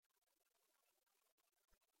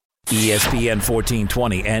ESPN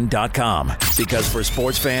 1420 and .com. Because for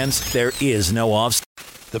sports fans, there is no off.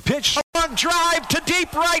 The pitch, a long drive to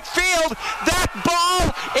deep right field. That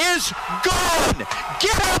ball is gone.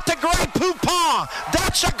 Get out the great Poupon.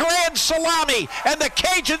 That's a grand salami, and the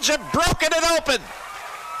Cajuns have broken it open.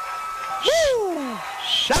 Woo!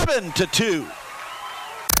 7-2.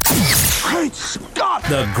 Great Scott!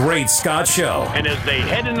 The Great Scott Show. And as they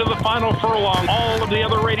head into the final furlong, all of the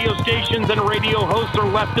other radio stations and radio hosts are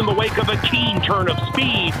left in the wake of a keen turn of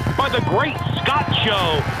speed by the Great Scott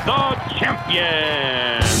Show, the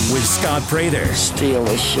champion. With Scott Prather. Steal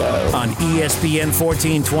the show. On ESPN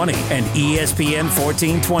 1420 and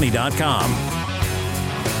ESPN1420.com.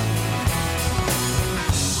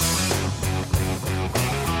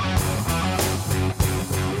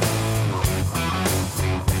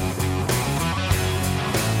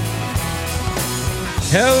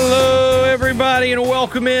 Hello, everybody, and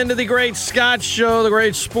welcome into the Great Scott Show, the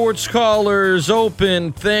Great Sports Callers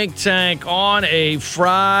Open Think Tank on a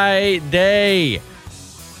Friday.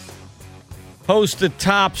 Host of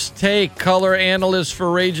Top's Take, color analyst for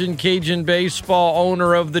Ragin Cajun Baseball,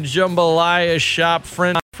 owner of the Jambalaya Shop,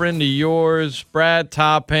 friend of yours, Brad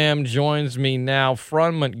Topham joins me now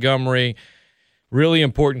from Montgomery. Really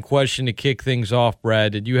important question to kick things off,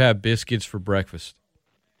 Brad. Did you have biscuits for breakfast?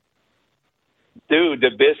 Dude, the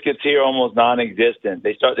biscuits here are almost non-existent.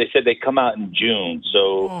 They said they come out in June,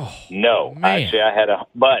 so no. Man. Actually, I had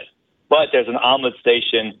but there's an omelet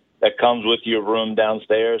station that comes with your room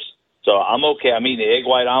downstairs, so I'm okay. I'm eating egg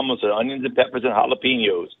white omelets with onions and peppers and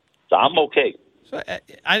jalapenos, so I'm okay. So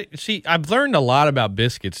I've learned a lot about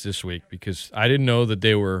biscuits this week because I didn't know that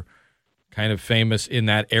they were kind of famous in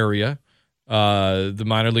that area. The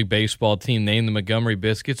minor league baseball team named the Montgomery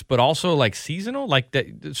Biscuits, but also like seasonal, like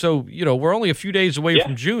that. So, we're only a few days away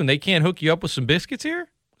from June. They can't hook you up with some biscuits here?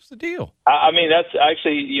 What's the deal? I mean, that's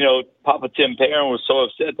actually, Papa Tim Perrin was so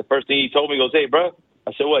upset. The first thing he told me, he goes, "Hey, bro."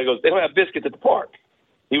 I said, "What?" He goes, "They don't have biscuits at the park."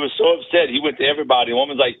 He was so upset. He went to everybody. The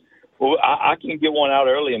woman's like, "Well, I can get one out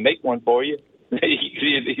early and make one for you."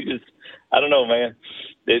 he was, I don't know, man.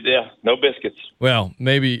 Yeah, no biscuits. Well,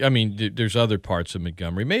 maybe. I mean, there's other parts of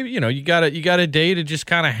Montgomery. Maybe you got a day to just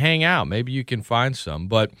kind of hang out. Maybe you can find some.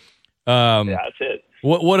 But yeah, that's it.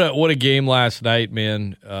 What a game last night,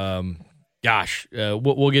 man. We'll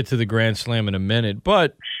get to the Grand Slam in a minute,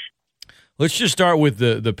 but let's just start with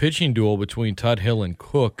the pitching duel between Tuthill and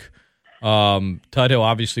Cook. Tuthill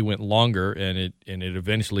obviously went longer, and it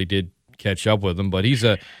eventually did catch up with him. But he's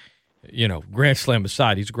Grand Slam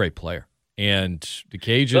aside, he's a great player. And the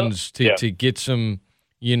Cajuns to get some,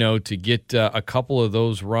 to get a couple of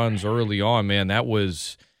those runs early on, man, that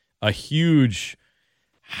was a huge.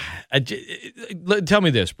 Tell me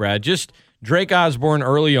this, Brad. Just Drake Osborne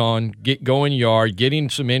early on, going yard, getting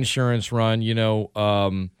some insurance run, being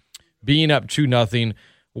up 2-0.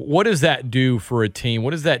 What does that do for a team?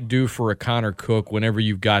 What does that do for a Connor Cook whenever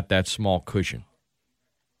you've got that small cushion?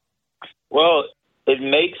 Well, it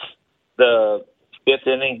makes the fifth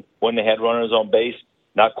inning, when they had runners on base,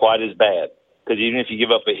 not quite as bad. Because even if you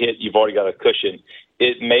give up a hit, you've already got a cushion.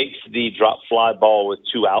 It makes the drop fly ball with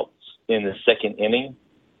 2 outs in the second inning,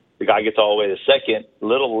 the guy gets all the way to second, a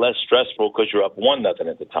little less stressful because you're up 1-0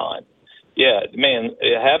 at the time. Yeah, man,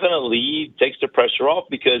 having a lead takes the pressure off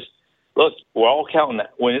because, look, we're all counting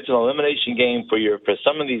that. When it's an elimination game for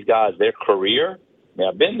some of these guys, their career,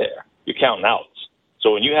 I've been there, you're counting outs.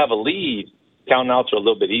 So when you have a lead, counting outs are a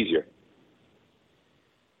little bit easier.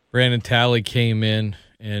 Brandon Talley came in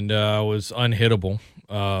and was unhittable,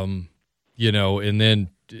 and then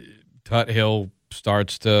Tuthill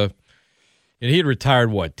starts to – he had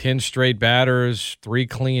retired, 10 straight batters, 3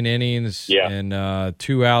 clean innings, and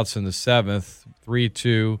 2 outs in the 7th,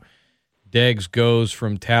 3-2. Deggs goes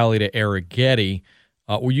from Talley to Arrighetti.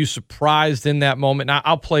 Were you surprised in that moment? Now,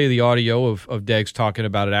 I'll play the audio of Deggs talking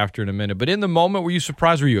about it after in a minute, but in the moment, were you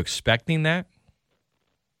surprised? Were you expecting that?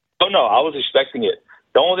 Oh, no, I was expecting it.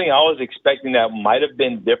 The only thing I was expecting that might have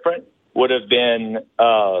been different would have been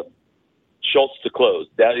Schultz to close.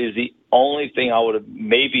 That is the only thing I would have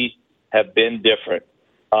maybe have been different.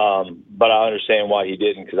 But I understand why he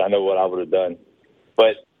didn't because I know what I would have done.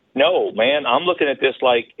 But, no, man, I'm looking at this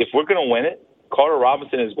like if we're going to win it, Carter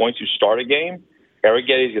Robinson is going to start a game,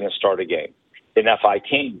 Arrighetti is going to start a game. And if I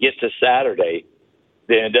can't get to Saturday,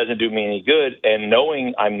 then it doesn't do me any good. And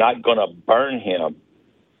knowing I'm not going to burn him,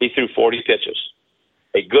 he threw 40 pitches.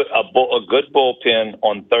 A good bullpen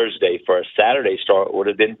on Thursday for a Saturday start would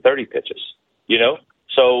have been 30 pitches,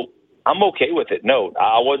 So I'm okay with it. No,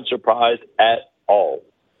 I wasn't surprised at all.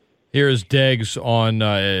 Here's Deggs on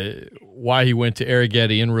why he went to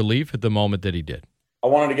Arrighetti in relief at the moment that he did. I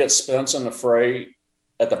wanted to get Spence in the fray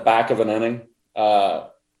at the back of an inning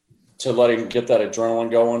to let him get that adrenaline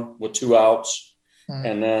going with 2 outs. Mm-hmm.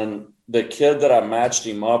 And then the kid that I matched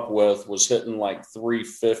him up with was hitting like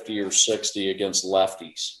 350 or 60 against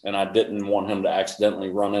lefties, and I didn't want him to accidentally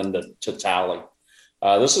run into Tally.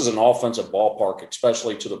 This is an offensive ballpark,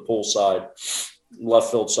 especially to the pool side,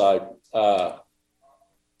 left field side.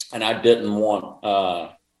 And I just didn't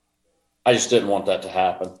want that to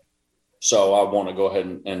happen. So I want to go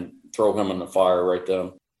ahead and throw him in the fire right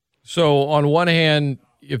then. So on one hand,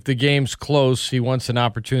 if the game's close, he wants an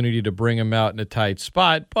opportunity to bring him out in a tight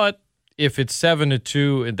spot. But if it's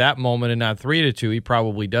 7-2 at that moment and not 3-2, he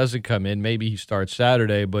probably doesn't come in. Maybe he starts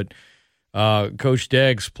Saturday. But Coach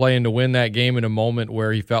Deggs playing to win that game in a moment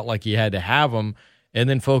where he felt like he had to have him. And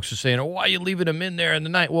then folks are saying, "Oh, why are you leaving him in there in the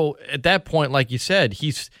night?" Well, at that point, like you said,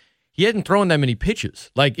 he hadn't thrown that many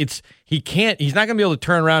pitches. Like he's not going to be able to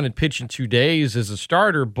turn around and pitch in 2 days as a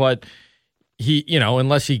starter, but he,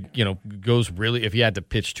 unless he, goes really, if he had to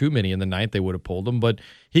pitch too many in the ninth, they would have pulled him, but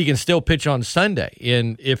he can still pitch on Sunday.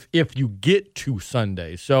 And if you get to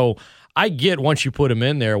Sunday. So I get once you put him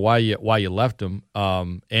in there why you left him.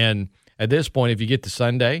 And at this point, if you get to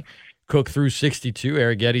Sunday, Cook through 62,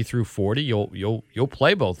 Arrighetti through 40, you'll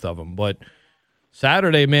play both of them. But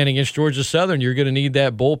Saturday, man, against Georgia Southern, you're going to need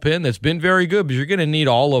that bullpen that's been very good, but you're going to need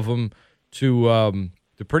all of them to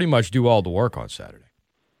pretty much do all the work on Saturday.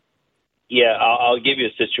 Yeah, I'll give you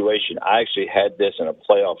a situation. I actually had this in a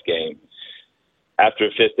playoff game. After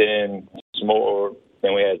a fifth inning, more,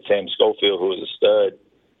 and we had Sam Schofield, who was a stud,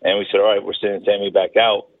 and we said, all right, we're sending Sammy back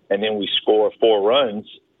out. And then we score 4 runs,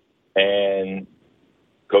 and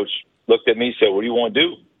Coach looked at me and said, what do you want to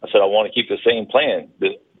do? I said, I want to keep the same plan.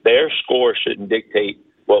 Their score shouldn't dictate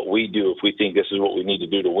what we do if we think this is what we need to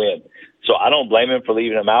do to win. So I don't blame him for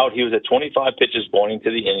leaving him out. He was at 25 pitches going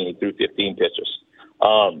into the inning. He threw 15 pitches.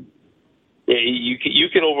 You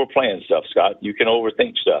can overplan stuff, Scott. You can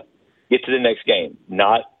overthink stuff. Get to the next game.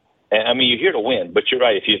 You're here to win, but you're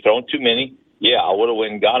right. If you're throwing too many, yeah, I would have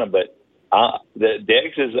went and got him. But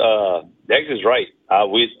Deggs is right.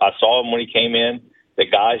 I saw him when he came in. The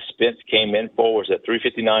guy Spence came in for was a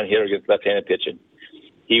 359 hitter against left-handed pitching.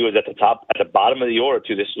 He was at the bottom of the order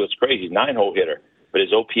too. This was crazy, 9-hole hitter, but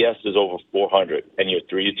his OPS is over 400, and you're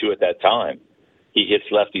 3-2 at that time. He hits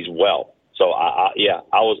lefties well. So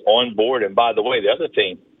I was on board. And by the way, the other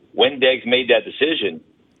thing, when Deggs made that decision,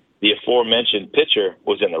 the aforementioned pitcher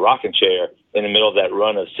was in the rocking chair in the middle of that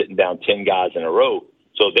run of sitting down 10 guys in a row.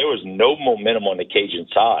 So there was no momentum on the Cajun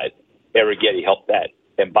side. Arrighetti helped that.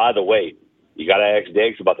 And by the way, you got to ask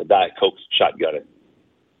Deggs about the Diet Coke shotgunning.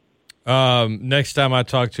 Next time I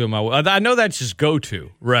talk to him, I know that's his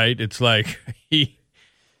go-to, right? It's like I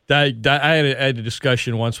had a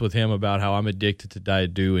discussion once with him about how I'm addicted to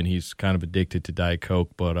Diet Dew and he's kind of addicted to Diet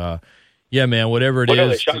Coke. But yeah, man, whatever it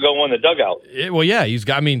is. They shotgun one in the dugout. Well, yeah, he's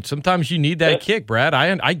got. I mean, sometimes you need that kick, Brad.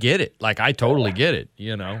 I get it. Like I totally get it.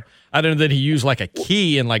 I don't know that he used like a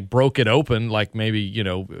key and like broke it open, like maybe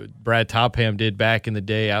Brad Topham did back in the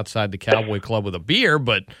day outside the Cowboy Club with a beer,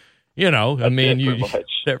 but. I mean,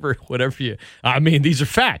 whatever you. I mean, these are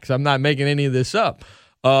facts. I'm not making any of this up.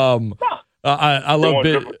 I love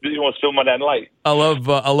Ben. You want to film on that light?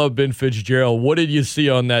 I love Ben Fitzgerald. What did you see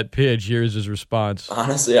on that pitch? Here's his response.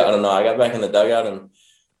 Honestly, I don't know. I got back in the dugout and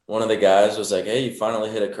one of the guys was like, "Hey, you finally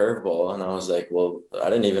hit a curveball," and I was like, "Well, I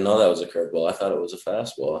didn't even know that was a curveball. I thought it was a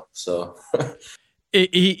fastball." So,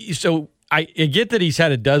 I get that he's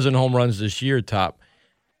had a dozen home runs this year, Top.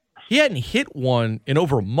 He hadn't hit one in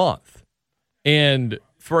over a month. And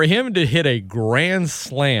for him to hit a grand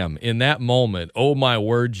slam in that moment, oh my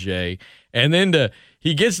word, Jay. And then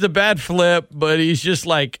he gets the bat flip, but he's just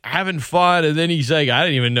like having fun. And then he's like, I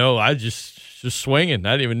didn't even know. I just swinging.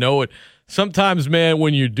 I didn't even know it. Sometimes, man,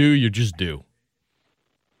 when you do, you just do.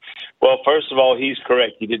 Well, first of all, he's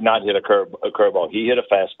correct. He did not hit a curveball. He hit a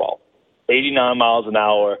fastball, 89 miles an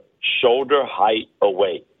hour, shoulder height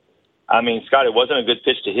away. I mean, Scott, it wasn't a good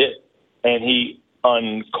pitch to hit, and he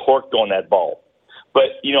uncorked on that ball.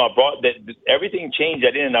 But, I brought that everything changed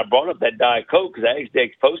that in, and I brought up that Diet Coke because I asked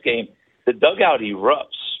Deggs postgame. The dugout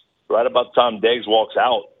erupts right about the time Deggs walks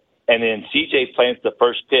out, and then CJ plants the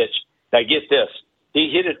first pitch. Now, get this. He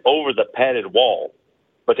hit it over the padded wall,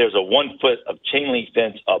 but there's a 1 foot of chain link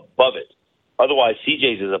fence above it. Otherwise,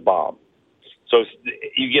 CJ's is a bomb. So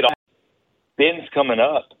you get Ben's coming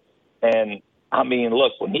up, and I mean,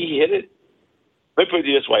 look, when he hit it, let me put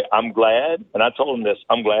it this way. I'm glad, and I told him this,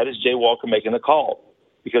 I'm glad it's Jay Walker making the call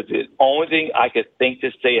because the only thing I could think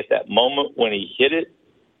to say at that moment when he hit it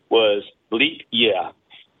was bleep, yeah.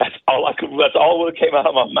 That's all that came out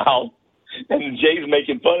of my mouth. And Jay's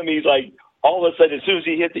making fun of me. He's like, all of a sudden, as soon as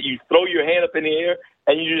he hits it, you throw your hand up in the air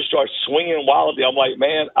and you just start swinging wildly. I'm like,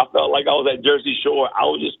 man, I felt like I was at Jersey Shore. I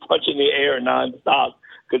was just punching the air nonstop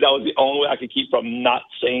because that was the only way I could keep from not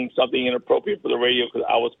saying something inappropriate for the radio because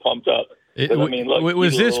I was pumped up.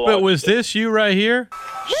 Was this you right here?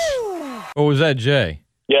 Or was that Jay?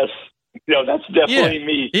 Yes. That's definitely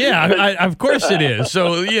me. Yeah, of course it is.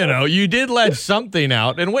 So, you did let something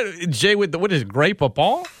out. And Jay, what is it, Grey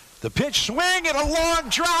Papal? The pitch swing and a long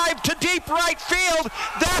drive to deep right field.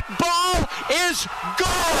 That ball is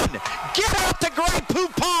gone. Get out the Grey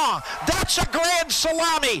Poupon. That's a grand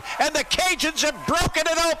salami, and the Cajuns have broken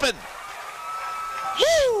it open.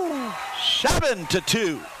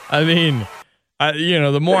 7-2. I mean,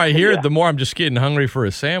 the more I hear it, the more I'm just getting hungry for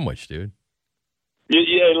a sandwich, dude.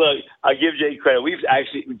 Yeah, look, I give Jay credit.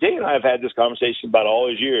 Jay and I have had this conversation about all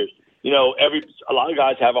his years. A lot of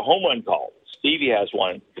guys have a home run call. Stevie has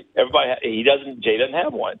one. Jay doesn't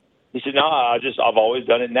have one. He said, no, I've always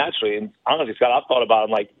done it naturally. And honestly, Scott, I've thought about it.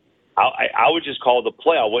 I'm like, I would just call the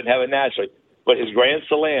play. I wouldn't have it naturally. But his grand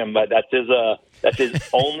slam, that's his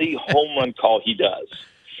only home run call he does.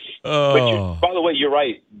 Oh. But by the way, you're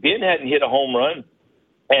right. Ben hadn't hit a home run.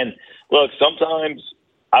 And look, sometimes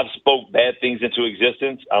I've spoke bad things into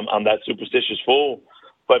existence. I'm that superstitious fool.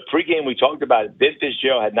 But pregame, we talked about it. Ben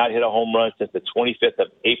Fitzgerald had not hit a home run since the 25th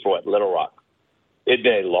of April at Little Rock. It'd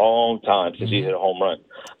been a long time since he hit a home run.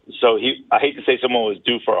 So I hate to say someone was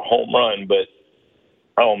due for a home run, but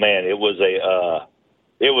oh man, it was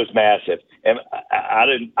massive. And I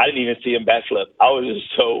didn't even see him bat flip. I was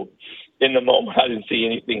just so in the moment. I didn't see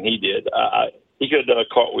anything he did. He could have done a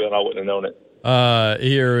cartwheel and I wouldn't have known it.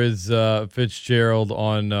 Here is Fitzgerald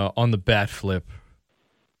on the bat flip.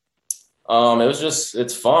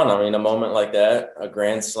 It's fun. I mean, a moment like that, a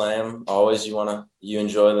grand slam, always you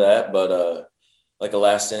enjoy that, but like a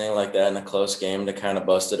last inning like that in a close game to kind of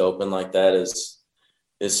bust it open like that is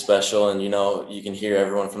special. And, you can hear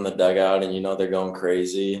everyone from the dugout and, they're going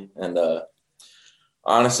crazy. And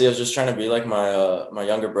honestly, I was just trying to be like my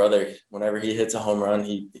younger brother. Whenever he hits a home run,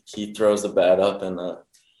 he throws the bat up, and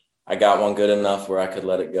I got one good enough where I could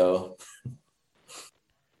let it go.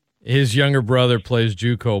 His younger brother plays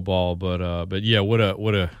JUCO ball, but yeah, what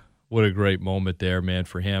a great moment there, man,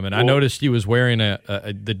 for him. And I noticed he was wearing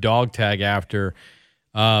the dog tag after.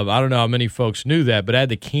 I don't know how many folks knew that, but I had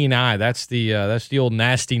the keen eye. That's the old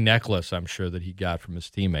nasty necklace, I'm sure, that he got from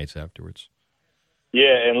his teammates afterwards.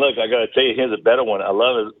 Yeah, and look, I got to tell you, here's a better one. I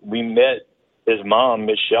love it. We met his mom,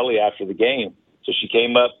 Miss Shelley, after the game. So she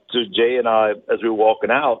came up to Jay and I as we were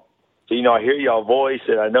walking out. So, I hear y'all voice,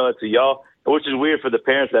 and I know it's a y'all. Which is weird for the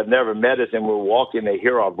parents that have never met us, and we're walking, they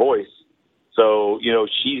hear our voice. So,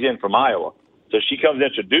 she's in from Iowa. So she comes to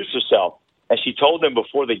introduce herself, and she told them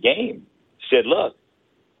before the game, she said, look,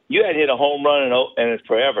 you hadn't hit a home run and it's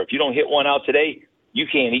forever. If you don't hit one out today, you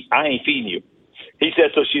can't eat. I ain't feeding you. He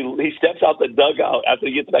said, so he steps out the dugout after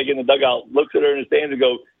he gets back in the dugout, looks at her in the stands and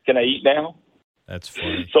goes, can I eat now? That's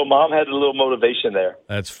funny. So Mom had a little motivation there.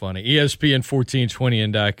 That's funny.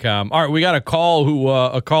 ESPN1420.com. All right, we got a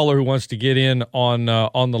caller who wants to get in on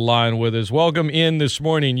the line with us. Welcome in this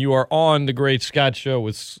morning. You are on the Great Scott Show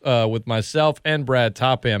with myself and Brad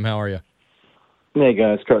Topham. How are you? Hey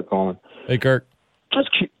guys, Kirk calling. Hey Kirk. Just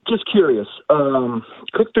curious.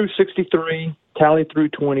 Cook threw 63, Talley threw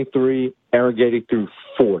 23, Arrogati threw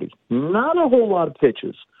 40. Not a whole lot of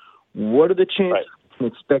pitches. What are the chances?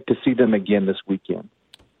 Expect to see them again this weekend?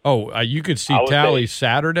 You could see Talley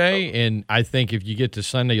Saturday, and I think if you get to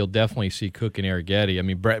Sunday, you'll definitely see Cook and Arrogati. I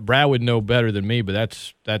mean, Brad would know better than me, but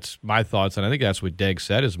that's my thoughts, and I think that's what Deg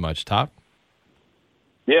said as much. Top?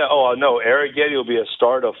 Yeah, no, Arrogati will be a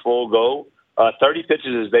start, a full go. 30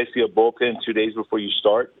 pitches is basically a bullpen 2 days before you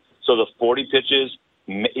start. So the 40 pitches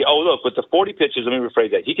with the 40 pitches, let me rephrase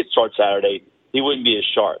that. He could start Saturday. He wouldn't be as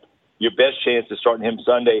sharp. Your best chance is starting him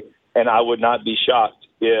Sunday. And I would not be shocked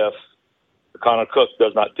if Connor Cook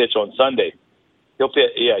does not pitch on Sunday. He'll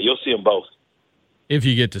pitch. Yeah, you'll see them both. If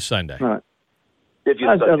you get to Sunday. All right.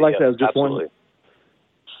 I'd like that. Just one.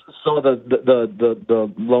 Saw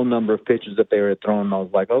the low number of pitches that they were throwing. I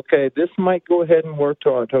was like, okay, this might go ahead and work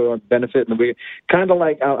to our benefit. And we kind of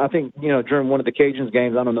like, I think, during one of the Cajuns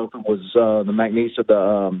games, I don't know if it was the McNeese or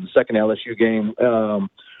the second LSU game,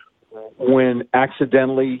 when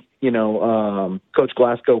accidentally, Coach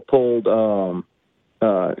Glasgow pulled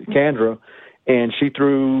Kendra, and she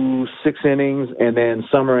threw 6 innings, and then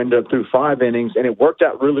Summer ended up through 5 innings, and it worked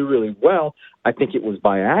out really, really well. I think it was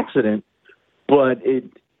by accident, but it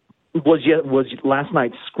was last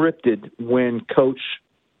night scripted when Coach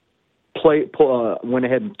went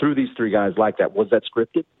ahead and threw these 3 guys like that. Was that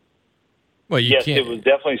scripted? Well, yes, it was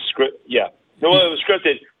definitely scripted. Yeah. No, it was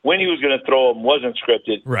scripted. when he was going to throw them wasn't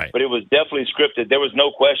scripted, right? But it was definitely scripted. There was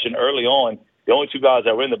no question early on. The only two guys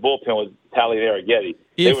that were in the bullpen was Talley and Arrighetti.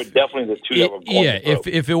 They were definitely the two that were going to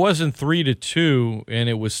throw. If it wasn't 3-2 and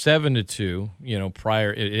it was 7-2,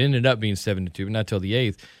 prior it ended up being 7-2, but not till the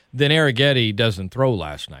 8th. Then Arrighetti doesn't throw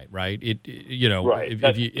last night, right? Right.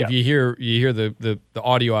 If you hear the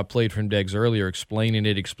audio I played from Deggs earlier explaining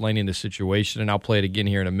the situation, and I'll play it again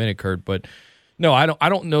here in a minute, Kurt. But no, I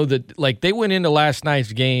don't know that. Like, they went into last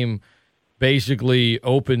night's game basically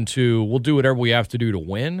open to, we'll do whatever we have to do to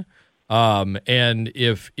win. And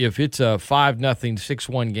if it's a 5-0,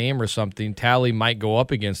 6-1 game or something, Talley might go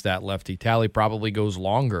up against that lefty. Talley probably goes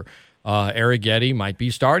longer. Arrighetti might be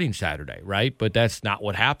starting Saturday, right? But that's not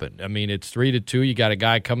what happened. I mean, it's 3-2. You got a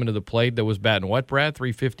guy coming to the plate that was batting what, Brad?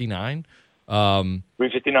 359?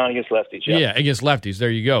 359 against lefties, yeah. Yeah, against lefties. There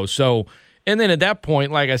you go. So, and then at that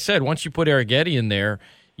point, like I said, once you put Arrighetti in there,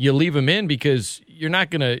 you leave him in because you're not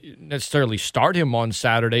going to necessarily start him on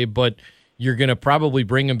Saturday, but you're going to probably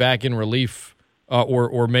bring him back in relief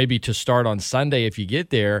or maybe to start on Sunday if you get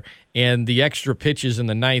there. And the extra pitches in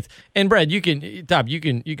the ninth. And Brad, you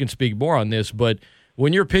can speak more on this, but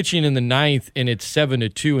when you're pitching in the ninth and it's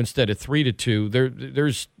 7-2 instead of 3-2,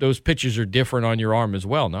 there's those pitches are different on your arm as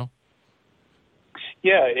well, no?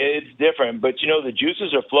 Yeah, it's different, but the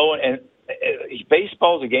juices are flowing, and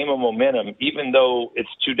baseball's a game of momentum. Even though it's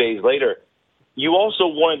 2 days later, you also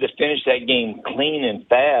wanted to finish that game clean and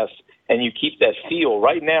fast. And you keep that feel.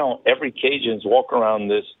 Right now, every Cajun's walking around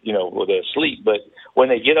this, well, they're asleep. But when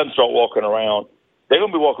they get up and start walking around, they're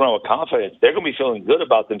going to be walking around with confidence. They're going to be feeling good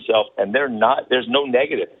about themselves, and they're not. There's no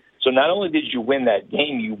negative. So not only did you win that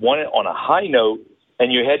game, you won it on a high note,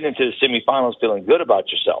 and you're heading into the semifinals feeling good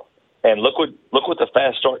about yourself. And look what the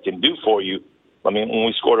fast start can do for you. I mean, when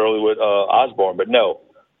we scored early with Osborne, but no,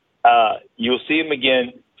 you'll see him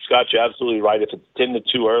again. Scott, you're absolutely right. If it's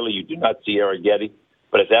 10-2 early, you do not see Arrighetti.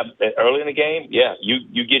 But at that early in the game, yeah,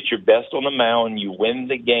 you get your best on the mound, you win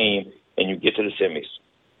the game, and you get to the semis.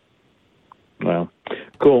 Wow.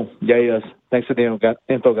 Cool. Yeah, yes. Thanks for the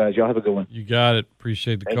info, guys. Y'all have a good one. You got it.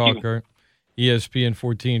 Appreciate the call, Kurt.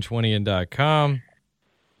 ESPN1420 and .com.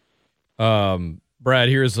 Brad,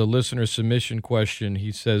 here's a listener submission question.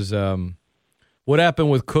 He says, what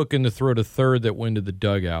happened with Cook in the throw to third that went to the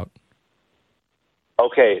dugout?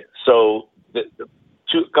 Okay, so a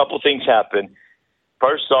couple things happened.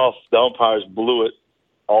 First off, the umpires blew it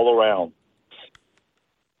all around.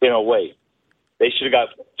 In a way, they should have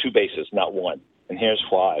got 2 bases, not 1. And here's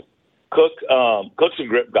why. Cook's a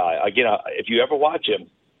grip guy. Again, if you ever watch him,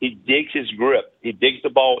 he digs his grip. He digs the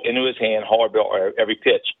ball into his hand hard every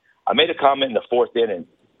pitch. I made a comment in the 4th inning.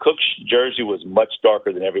 Cook's jersey was much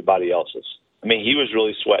darker than everybody else's. I mean, he was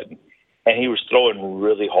really sweating, and he was throwing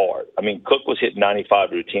really hard. I mean, Cook was hitting 95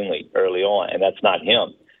 routinely early on, and that's not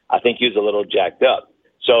him. I think he was a little jacked up.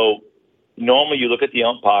 So normally you look at the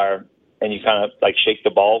umpire and you kind of like shake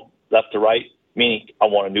the ball left to right, meaning I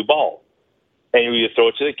want a new ball. And you throw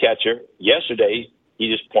it to the catcher. Yesterday,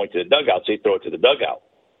 he just pointed to the dugout, so he threw it to the dugout.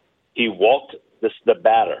 He walked the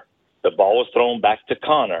batter. The ball was thrown back to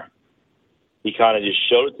Connor. He kind of just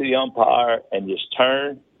showed it to the umpire and just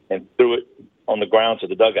turned and threw it on the ground to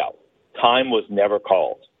the dugout. Time was never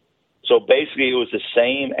called. So basically it was the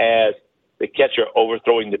same as the catcher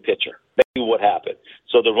overthrowing the pitcher. Basically what happened.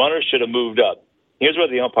 So the runner should have moved up. Here's where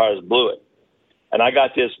the umpires blew it. And I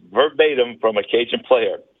got this verbatim from a Cajun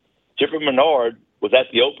player. Chipper Menard was at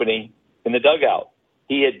the opening in the dugout.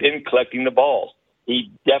 He had been collecting the balls.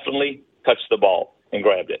 He definitely touched the ball and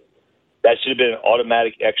grabbed it. That should have been an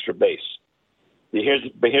automatic extra base. But here's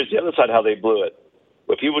the other side of how they blew it.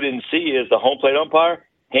 What people didn't see is the home plate umpire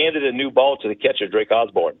handed a new ball to the catcher, Drake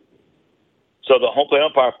Osborne. So the home plate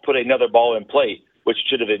umpire put another ball in play, which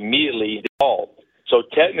should have immediately called. So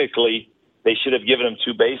technically, they should have given him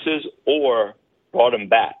 2 bases or brought him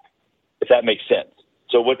back, if that makes sense.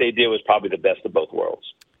 So what they did was probably the best of both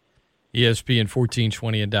worlds.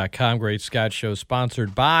 ESPN1420 and .com. Great Scott Show,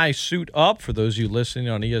 sponsored by Suit Up. For those of you listening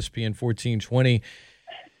on ESPN1420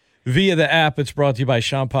 via the app, it's brought to you by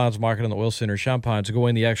Champagne's Market on the Will Center. Champagne's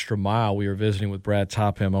going the extra mile. We are visiting with Brad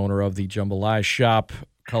Topham, owner of the Jambalaya Shop,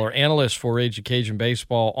 color analyst for Ragin Cajun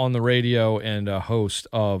Baseball on the radio, and a host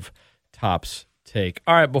of Top's Take.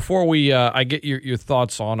 All right, before I get your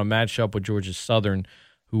thoughts on a matchup with Georgia Southern,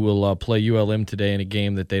 who will play ULM today in a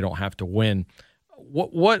game that they don't have to win.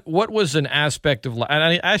 What was an aspect of, and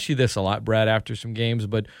I ask you this a lot, Brad, after some games,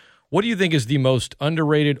 but what do you think is the most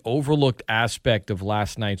underrated, overlooked aspect of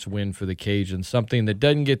last night's win for the Cajuns? Something that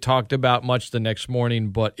doesn't get talked about much the next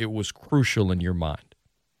morning, but it was crucial in your mind.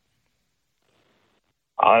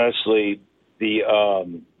 Honestly, the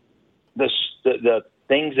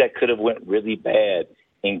things that could have went really bad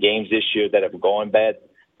in games this year that have gone bad,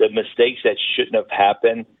 the mistakes that shouldn't have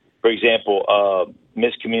happened. For example,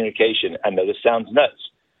 miscommunication. I know this sounds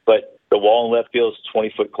nuts, but the wall in left field is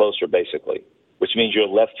 20 foot closer, basically, which means your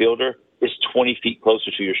left fielder is 20 feet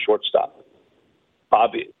closer to your shortstop.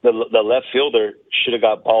 Bobby, the left fielder should have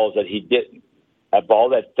got balls that he didn't. A ball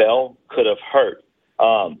that fell could have hurt.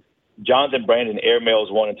 Jonathan Brandon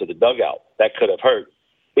airmails one into the dugout. That could have hurt.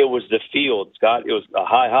 It was the field, Scott. It was a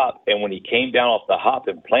high hop, and when he came down off the hop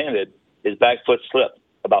and planted, his back foot slipped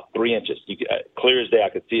about 3 inches. Clear as day, I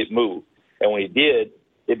could see it move. And when he did,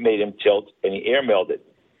 it made him tilt, and he airmailed it.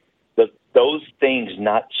 Those things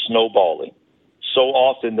not snowballing. So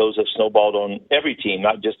often those have snowballed on every team,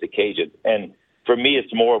 not just the Cajun. And for me,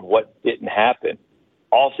 it's more of what didn't happen.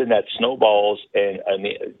 Often that snowballs, and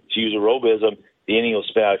to use a robism, the inning will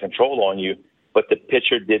spin out of control on you, but the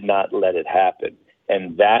pitcher did not let it happen.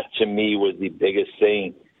 And that, to me, was the biggest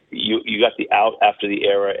thing. You got the out after the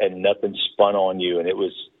error, and nothing spun on you, and it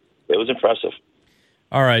was impressive.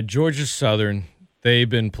 All right, Georgia Southern, they've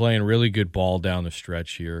been playing really good ball down the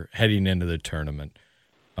stretch here, heading into the tournament.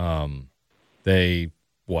 They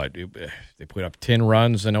put up 10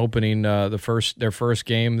 runs in opening their first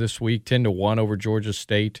game this week, 10-1 over Georgia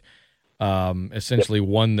State. Essentially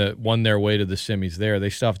won their way to the semis there. They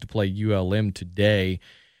still have to play ULM today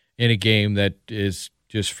in a game that is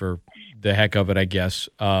just for the heck of it, I guess.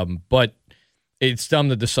 But it's dumb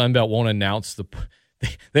that the Sun Belt won't announce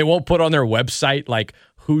they won't put on their website like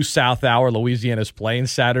who South Hour Louisiana's playing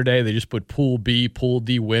Saturday. They just put Pool B, Pool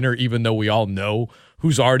D winner, even though we all know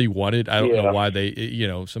who's already won it. I don't know why they,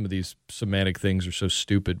 some of these semantic things are so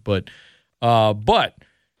stupid. But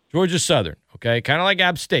Georgia Southern, okay, kind of like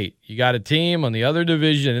App State. You got a team on the other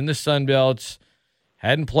division in the Sun Belts,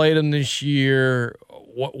 hadn't played them this year.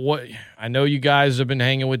 What? I know you guys have been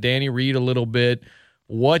hanging with Danny Reed a little bit.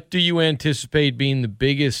 What do you anticipate being the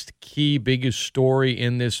biggest story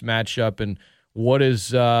in this matchup, and what does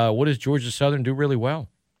Georgia Southern do really well?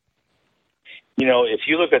 If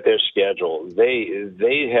you look at their schedule,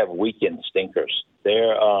 they have weekend stinkers.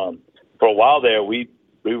 They're for a while there, we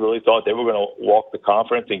really thought they were going to walk the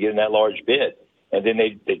conference and get in that large bid, and then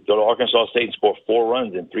they go to Arkansas State and score 4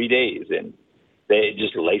 runs in 3 days, and they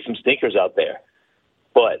just lay some stinkers out there.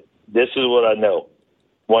 But this is what I know: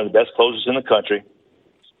 one of the best closers in the country.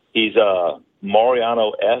 He's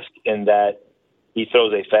Mariano-esque in that he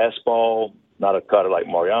throws a fastball, not a cutter like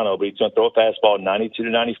Mariano, but he's going to throw a fastball 92 to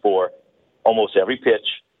 94 almost every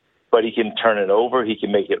pitch. But he can turn it over. He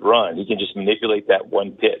can make it run. He can just manipulate that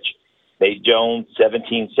one pitch. Nate Jones,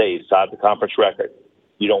 17 saves, tied the conference record.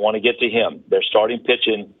 You don't want to get to him. Their starting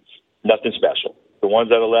pitching, nothing special. The ones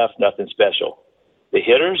that are left, nothing special. The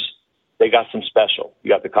hitters, they got some special. You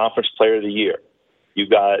got the Conference Player of the Year. You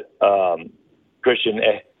got Christian.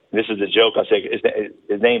 This is a joke. I say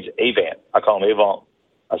his name's Avant. I call him Avant.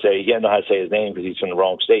 I say he can't know how to say his name because he's from the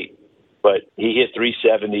wrong state. But he hit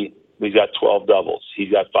 370. He's got 12 doubles.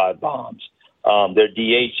 He's got 5 bombs. Their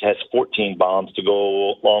DH has 14 bombs to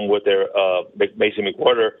go along with their Mason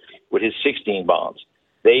McWhorter with his 16 bombs.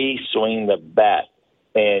 They swing the bat,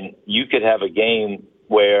 and you could have a game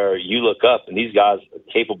where you look up and these guys are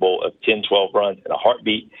capable of 10, 12 runs in a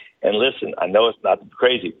heartbeat. And listen, I know it's not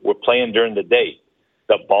crazy. We're playing during the day.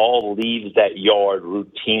 The ball leaves that yard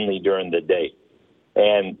routinely during the day,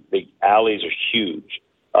 and the alleys are huge.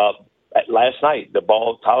 Last night, the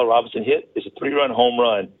ball Tyler Robinson hit is a 3-run home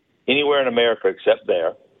run anywhere in America except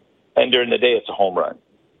there, and during the day it's a home run.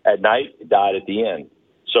 At night, it died at the end.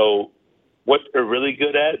 So what they're really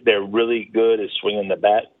good at, they're really good at swinging the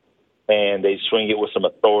bat, and they swing it with some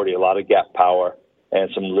authority, a lot of gap power,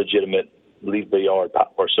 and some legitimate leave-the-yard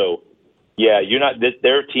power. So, yeah,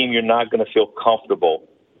 their team, you're not going to feel comfortable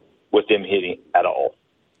with them hitting at all.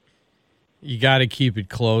 You got to keep it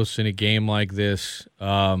close in a game like this.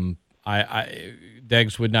 Deggs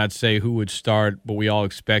would not say who would start, but we all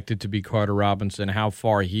expect it to be Carter Robinson. How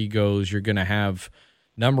far he goes, you're going to have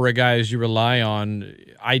a number of guys you rely on.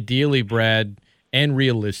 Ideally, Brad, and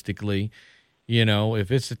realistically,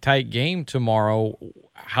 if it's a tight game tomorrow,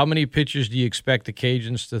 how many pitchers do you expect the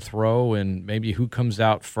Cajuns to throw, and maybe who comes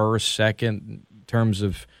out first, second, in terms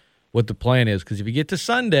of what the plan is? Because if you get to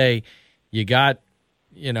Sunday, you got –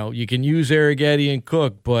 you can use Arrighetti and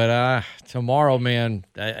Cook, but tomorrow, man,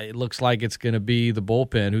 it looks like it's going to be the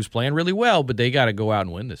bullpen who's playing really well, but they got to go out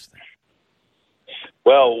and win this thing.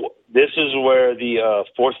 Well, this is where the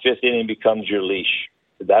 4th, 5th inning becomes your leash.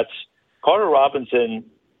 Carter Robinson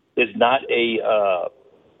is not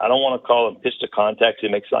I don't want to call him pitch to contact.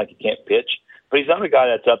 It makes it like he can't pitch, but he's not a guy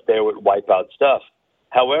that's up there with wipeout stuff.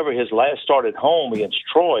 However, his last start at home against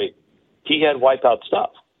Troy, he had wipeout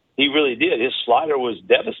stuff. He really did. His slider was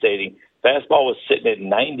devastating. Fastball was sitting at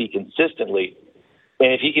 90 consistently.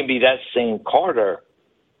 And if he can be that same Carter,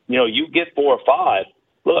 you get 4 or 5.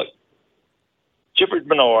 Look, Chipper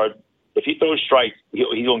Bernard, if he throws strikes, he's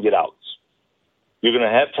going to get outs. You're going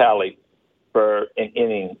to have Talley for an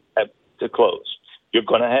inning to close. You're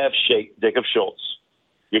going to have Jacob Schultz.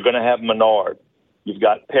 You're going to have Menard. You've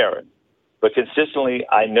got Parrott. But consistently,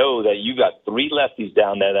 I know that you got 3 lefties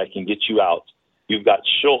down there that can get you out. You've got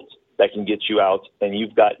Schultz that can get you out, and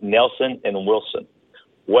you've got Nelson and Wilson.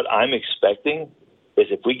 What I'm expecting is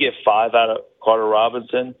if we get 5 out of Carter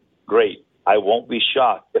Robinson, great. I won't be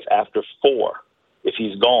shocked if after 4, if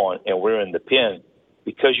he's gone and we're in the pen,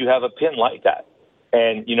 because you have a pen like that.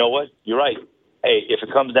 And you know what? You're right. Hey, if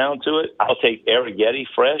it comes down to it, I'll take Arrighetti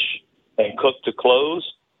fresh and Cook to close.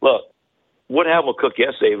 Look, what happened with Cook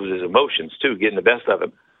yesterday was his emotions, too, getting the best of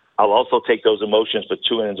him. I'll also take those emotions for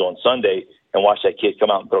 2 innings on Sunday and watch that kid come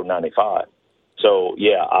out and throw 95. So,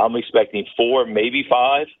 yeah, I'm expecting 4, maybe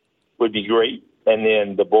 5 would be great. And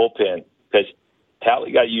then the bullpen, because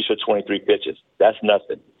Talley got used for 23 pitches. That's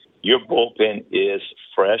nothing. Your bullpen is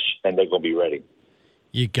fresh, and they're going to be ready.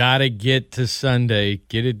 You got to get to Sunday,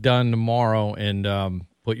 get it done tomorrow, and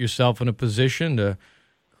put yourself in a position to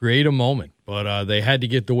create a moment. But they had to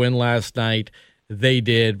get the win last night. They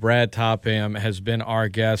did. Brad Topham has been our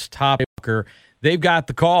guest. Topham, they've got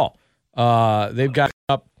the call. They've got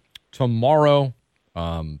up tomorrow,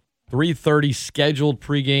 3:30 scheduled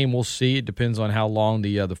pregame. We'll see. It depends on how long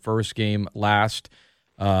the first game lasts.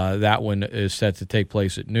 That one is set to take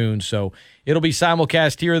place at noon. So it'll be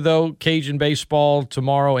simulcast here, though. Cajun baseball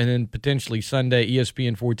tomorrow and then potentially Sunday,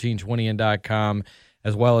 ESPN 1420n.com,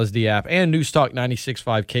 as well as the app, and Newstalk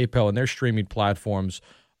 96.5 KPEL and their streaming platforms.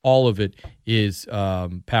 All of it is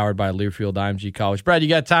powered by Learfield IMG College. Brad, you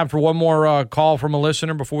got time for one more call from a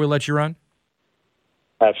listener before we let you run?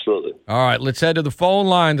 Absolutely. All right, let's head to the phone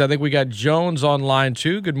lines. I think we got Jones on line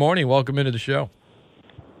 2. Good morning. Welcome into the show.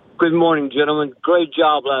 Good morning, gentlemen. Great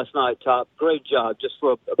job last night, Top. Great job. Just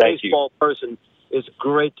for a baseball person, it's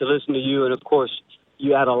great to listen to you. And, of course,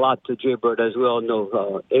 you add a lot to Jay-Bird, as we all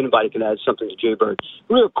know. Anybody can add something to Jay-Bird.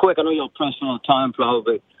 Real quick, I know you're pressed for all the time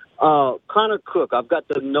probably. Connor Cook, I've got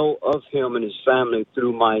to know of him and his family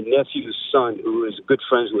through my nephew's son, who is good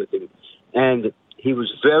friends with him. And he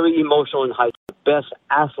was very emotional in high school, best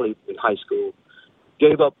athlete in high school.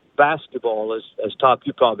 Gave up basketball, as Top,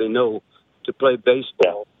 you probably know, to play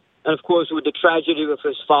baseball. And, of course, with the tragedy of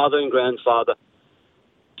his father and grandfather.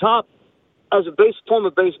 Top, as a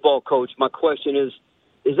former baseball coach, my question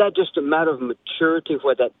is that just a matter of maturity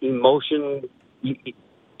where that emotion,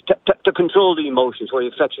 to control the emotions, where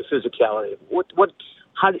it affects your physicality?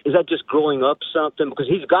 How is that just growing up something? Because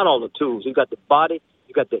he's got all the tools. He's got the body,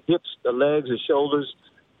 he's got the hips, the legs, the shoulders.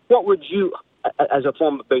 What would you, as a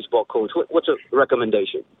former baseball coach, what's a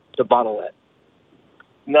recommendation to bottle that?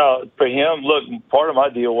 No, for him, look, part of my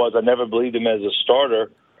deal was I never believed him as a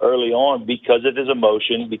starter early on because of his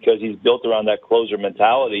emotion, because he's built around that closer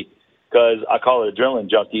mentality. Because I call it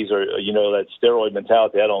adrenaline junkies, or, that steroid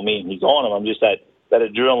mentality. I don't mean he's on them. I'm just that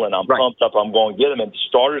adrenaline. I'm pumped up. I'm going to get him. And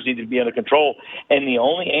starters need to be under control. And the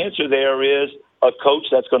only answer there is a coach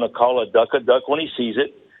that's going to call a duck when he sees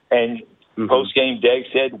it. And post-game, Deg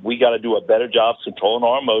said, we got to do a better job controlling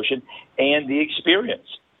our emotion and the experience.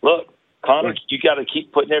 Look, Connor, you got to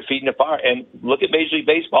keep putting their feet in the fire. And look at Major League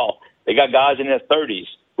Baseball. They got guys in their 30s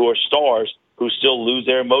who are stars who still lose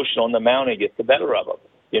their emotion on the mound and get the better of them.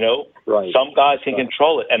 Some guys can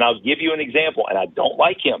control it. And I'll give you an example, and I don't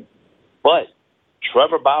like him, but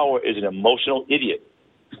Trevor Bauer is an emotional idiot,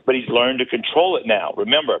 but he's learned to control it now.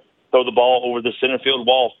 Remember, throw the ball over the center field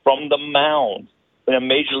wall from the mound in a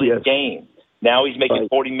Major League game. Now he's making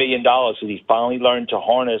 $40 million because he's finally learned to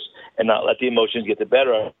harness and not let the emotions get the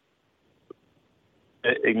better of him.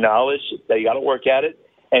 Acknowledge that you got to work at it,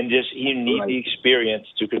 and just you need the experience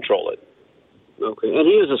to control it. Okay, and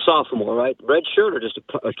he is a sophomore, right? Red shirt or just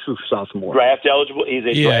a true sophomore? Draft eligible. He's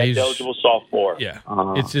a draft eligible sophomore. Yeah,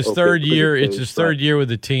 it's his third year. It's his third year with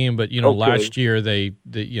the team, but last year they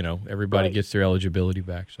everybody gets their eligibility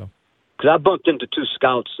back. So, because I bumped into 2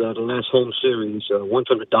 scouts the last home series, one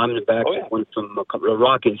from the Diamondbacks, one from the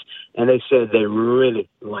Rockies, and they said they really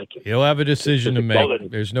like him. He'll have a decision to make.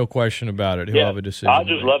 There's no question about it. He'll have a decision. I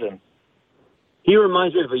just love him. He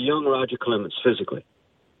reminds me of a young Roger Clemens physically.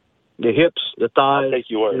 The hips, the thighs. I'll take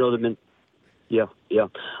your word. Yeah.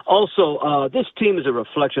 Also, this team is a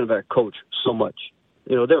reflection of our coach so much.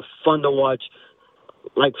 They're fun to watch.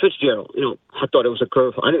 Like Fitzgerald, I thought it was a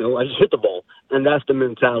curve. I didn't know. I just hit the ball, and that's the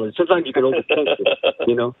mentality. Sometimes you can overthink it.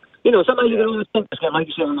 Sometimes you can overthink it. Like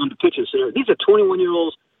you said on the pitching center, these are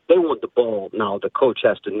 21-year-olds. They want the ball. Now the coach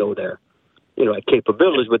has to know their,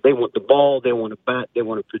 capabilities, but they want the ball. They want to bat. They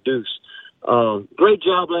want to produce. Great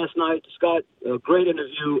job last night, Scott. Great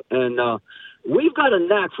interview, and we've got a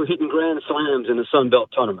knack for hitting grand slams in the Sun Belt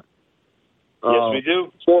tournament. Yes, we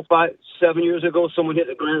do. 4, 5, 7 years ago, someone hit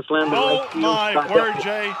a grand slam. Oh, my word,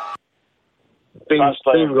 Jay.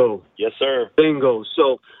 Bingo. Yes, sir. Bingo.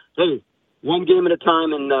 So, hey, one game at a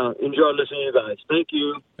time, and enjoy listening to you guys. Thank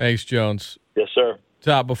you. Thanks, Jones. Yes, sir.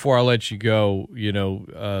 Top, before I let you go,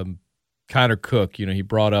 Connor Cook, he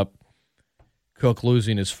brought up Cook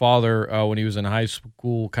losing his father when he was in high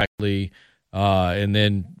school, and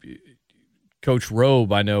then Coach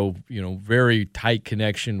Robe, I know, very tight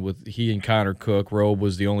connection with he and Connor Cook. Robe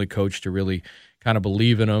was the only coach to really kind of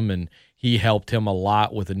believe in him, and he helped him a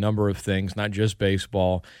lot with a number of things, not just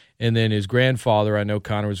baseball. And then his grandfather, I know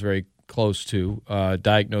Connor was very close to,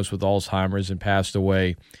 diagnosed with Alzheimer's and passed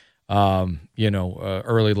away,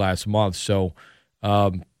 early last month. So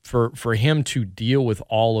for him to deal with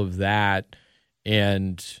all of that,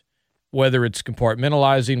 and whether it's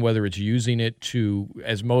compartmentalizing, whether it's using it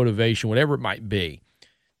as motivation, whatever it might be,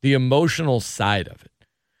 the emotional side of it.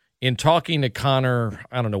 In talking to Connor,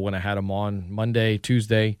 I don't know when I had him on, Monday,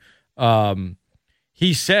 Tuesday,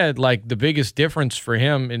 he said, the biggest difference for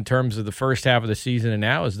him in terms of the first half of the season and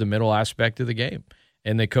now is the middle aspect of the game.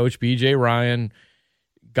 And the coach, B.J. Ryan,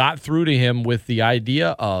 got through to him with the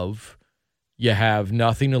idea of you have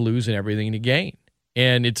nothing to lose and everything to gain.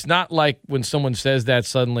 And it's not like when someone says that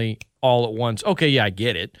suddenly all at once, okay, yeah, I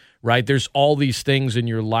get it, right? There's all these things in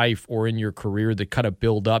your life or in your career that kind of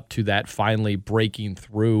build up to that finally breaking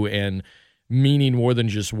through and meaning more than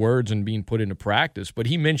just words and being put into practice. But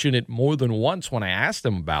he mentioned it more than once when I asked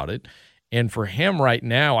him about it. And for him right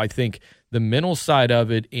now, I think the mental side of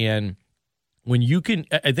it, and when you can,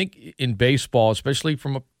 I think in baseball, especially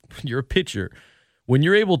you're a pitcher, when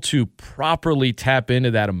you're able to properly tap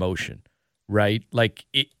into that emotion, right?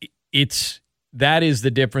 That is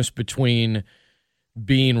the difference between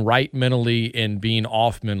being right mentally and being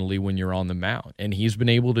off mentally when you're on the mound. And he's been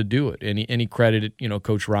able to do it. And he credited,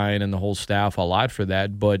 Coach Ryan and the whole staff a lot for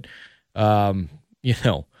that. But,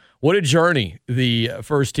 what a journey the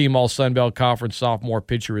first team All-Sun Belt Conference sophomore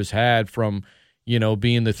pitcher has had from,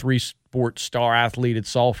 being the 3-sport star athlete at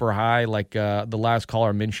Sulphur High, like the last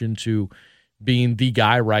caller mentioned, to being the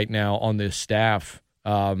guy right now on this staff.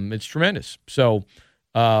 It's tremendous. So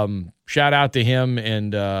shout out to him,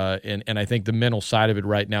 and I think the mental side of it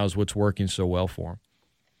right now is what's working so well for him.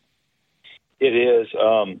 It is.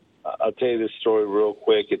 I'll tell you this story real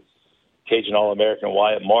quick. It's Cajun All-American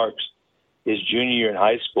Wyatt Marks. His junior year in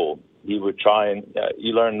high school, he would try and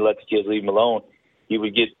you learn to let the kids leave him alone. He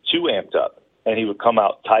would get too amped up, and he would come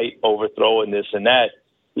out tight, overthrowing this and that.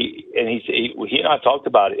 He and I talked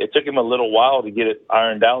about it. It took him a little while to get it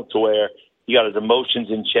ironed out to where he got his emotions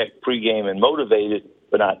in check pregame and motivated,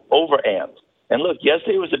 but not overamped. And look,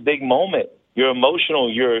 yesterday was a big moment. You're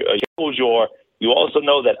emotional. You also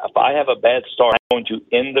know that if I have a bad start, I'm going to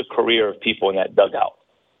end the career of people in that dugout.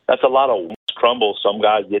 That's a lot of crumble. Some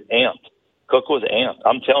guys get amped. Cook was amped.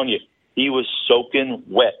 I'm telling you, he was soaking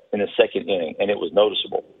wet in the second inning, and it was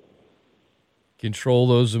noticeable. Control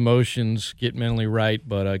those emotions, get mentally right.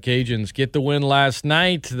 But Cajuns get the win last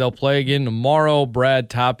night. They'll play again tomorrow. Brad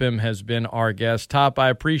Topham has been our guest. Top, I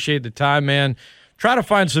appreciate the time, man. Try to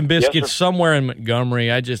find some biscuits somewhere in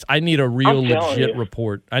Montgomery. I need a real legit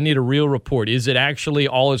report. I need a real report. Is it actually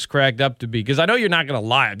all it's cracked up to be? Because I know you're not going to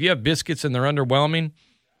lie. If you have biscuits and they're underwhelming,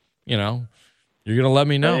 you're going to let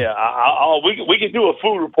me know. Yeah, we can do a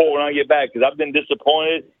food report when I get back, because I've been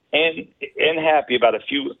disappointed and happy about a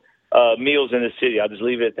few meals in the city. I'll just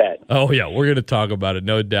leave it at that. Oh, yeah, we're going to talk about it,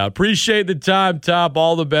 no doubt. Appreciate the time, Top.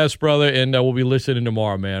 All the best, brother, and we'll be listening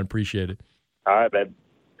tomorrow, man. Appreciate it. All right, man.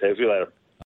 Talk to you later.